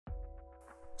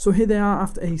So here they are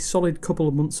after a solid couple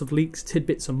of months of leaks,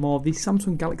 tidbits and more. The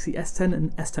Samsung Galaxy S10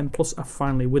 and S10 Plus are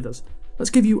finally with us.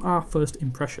 Let's give you our first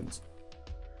impressions.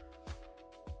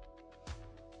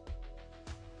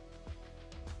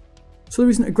 So there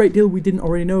isn't a great deal we didn't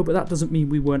already know, but that doesn't mean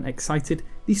we weren't excited.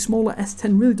 The smaller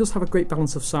S10 really does have a great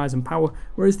balance of size and power,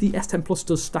 whereas the S10 Plus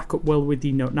does stack up well with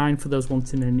the Note 9 for those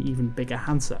wanting an even bigger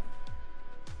handset.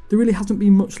 There really hasn't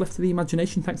been much left to the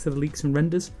imagination thanks to the leaks and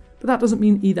renders, but that doesn't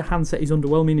mean either handset is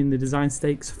underwhelming in the design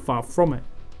stakes, far from it.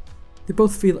 They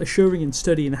both feel assuring and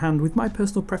sturdy in the hand, with my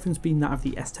personal preference being that of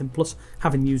the S10 Plus,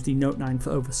 having used the Note 9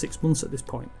 for over 6 months at this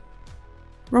point.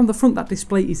 Around the front, that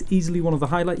display is easily one of the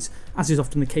highlights, as is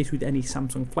often the case with any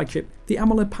Samsung flagship. The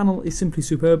AMOLED panel is simply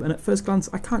superb, and at first glance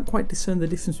I can't quite discern the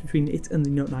difference between it and the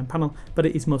Note 9 panel, but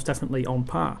it is most definitely on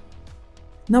par.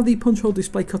 Now the punch hole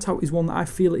display cutout is one that I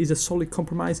feel is a solid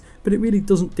compromise, but it really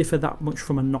doesn't differ that much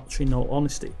from a notch in all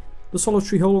honesty. The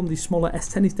solitary hole on the smaller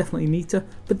S10 is definitely neater,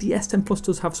 but the S10 Plus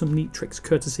does have some neat tricks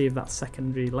courtesy of that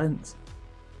secondary lens.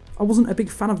 I wasn't a big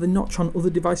fan of the notch on other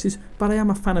devices, but I am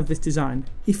a fan of this design,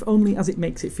 if only as it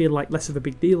makes it feel like less of a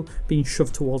big deal being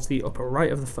shoved towards the upper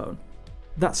right of the phone.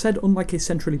 That said, unlike a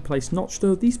centrally placed notch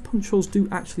though, these punch holes do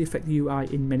actually affect the UI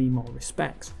in many more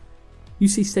respects. You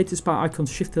see status bar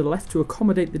icons shift to the left to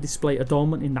accommodate the display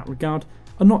adornment in that regard.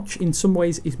 A notch in some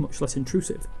ways is much less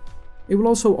intrusive. It will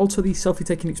also alter the selfie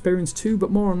taking experience too,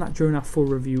 but more on that during our full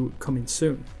review coming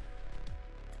soon.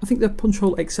 I think the punch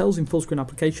hole excels in full screen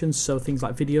applications, so things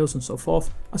like videos and so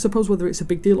forth. I suppose whether it's a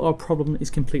big deal or a problem is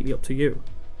completely up to you.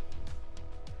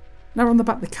 Now on the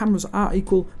back, the cameras are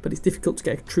equal, but it's difficult to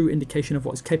get a true indication of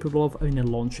what it's capable of in a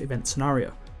launch event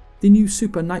scenario. The new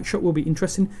Super Night Shot will be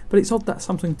interesting, but it's odd that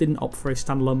Samsung didn't opt for a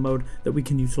standalone mode that we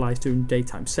can utilise during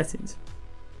daytime settings.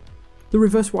 The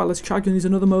reverse wireless charging is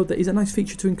another mode that is a nice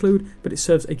feature to include, but it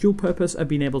serves a dual purpose of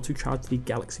being able to charge the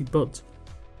Galaxy Buds.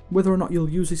 Whether or not you'll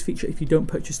use this feature if you don't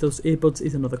purchase those earbuds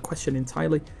is another question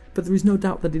entirely, but there is no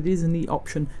doubt that it is a neat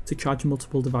option to charge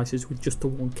multiple devices with just the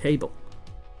one cable.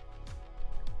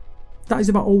 That is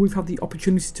about all we've had the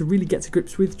opportunity to really get to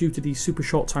grips with due to the super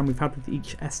short time we've had with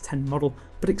each S10 model,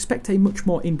 but expect a much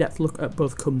more in-depth look at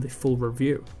both come the full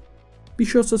review. Be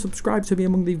sure to subscribe to be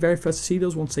among the very first to see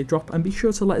those once they drop, and be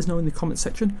sure to let us know in the comments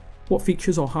section what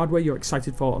features or hardware you're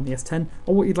excited for on the S10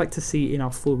 or what you'd like to see in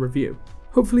our full review.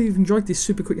 Hopefully you've enjoyed this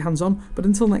super quick hands-on, but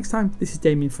until next time, this is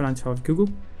Damien for 9to5 Google,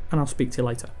 and I'll speak to you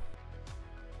later.